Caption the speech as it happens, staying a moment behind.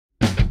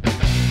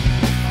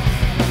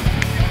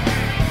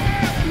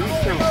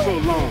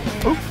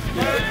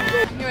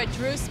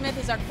Drew Smith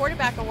is our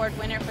quarterback award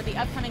winner for the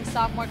upcoming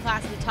sophomore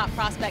class of the Top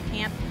Prospect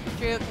Camp.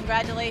 Drew,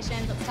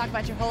 congratulations. Let's talk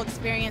about your whole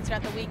experience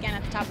throughout the weekend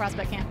at the Top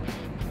Prospect Camp.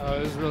 It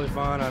was really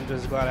fun. I'm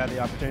just glad I had the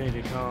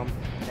opportunity to come,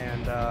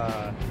 and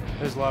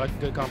there's a lot of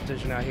good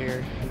competition out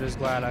here. I'm just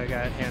glad I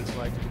got hand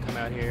selected to come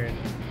out here and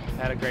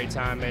had a great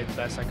time, made the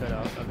best I could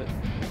out of it.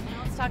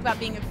 Let's talk about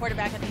being a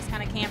quarterback at these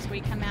kind of camps where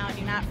you come out and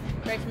you're not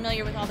very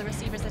familiar with all the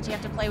receivers that you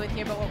have to play with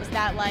here, but what was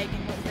that like,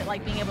 and what was it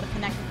like being able to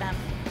connect with them?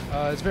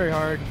 It's very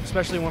hard,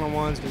 especially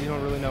one-on-ones, because you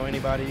don't really know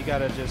anybody. You got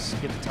to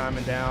just get the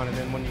timing down, and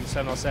then when you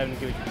 7-on-7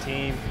 get with your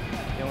team,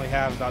 you only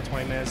have about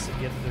 20 minutes to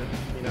get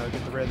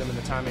the rhythm and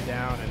the timing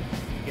down and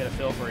get a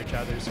feel for each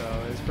other. So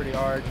it's pretty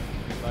hard,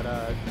 but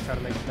try to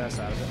make the best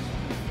out of it.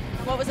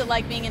 What was it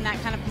like being in that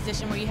kind of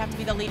position where you have to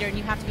be the leader and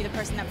you have to be the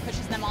person that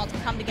pushes them all to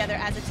come together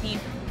as a team?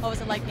 What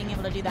was it like being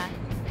able to do that?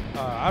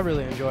 I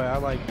really enjoy it. I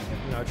like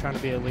trying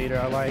to be a leader.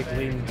 I like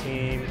leading the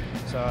team.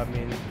 So I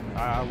mean,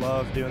 I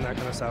love doing that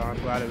kind of stuff. I'm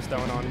glad it was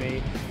thrown on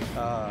me.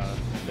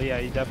 But yeah,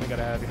 you definitely got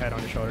to have your head on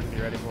your shoulder to be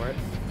ready for it.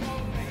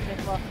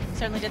 Well,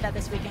 certainly did that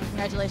this weekend.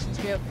 Congratulations,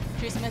 Drew.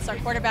 Drew Smith's our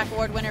quarterback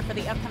award winner for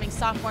the upcoming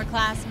sophomore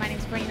class. My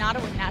name's Brittany Notta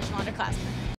with National Underclassmen.